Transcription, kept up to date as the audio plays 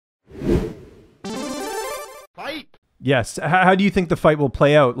Yes. How do you think the fight will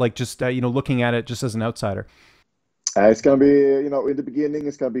play out? Like just looking at it just as an outsider. It's gonna be, in the beginning,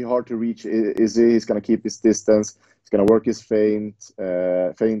 it's gonna be hard to reach Izzy. He's gonna keep his distance. He's gonna work his feints,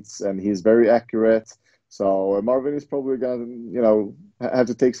 and he's very accurate. So Marvin is probably gonna, have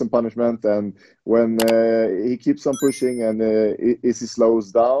to take some punishment. And when he keeps on pushing and Izzy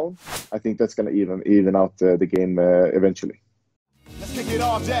slows down, I think that's gonna even out the game eventually. Let's kick it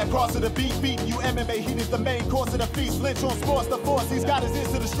off, jab, cross to the beating you MMA, heat is the main course of the feast. Lynch on sports, the force, he's got his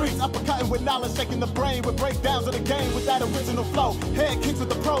ears to the streets. Uppercutting with knowledge, shaking the brain with breakdowns of the game with that original flow. Head kicks with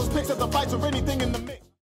the pros, picks up the fights or anything in the mix.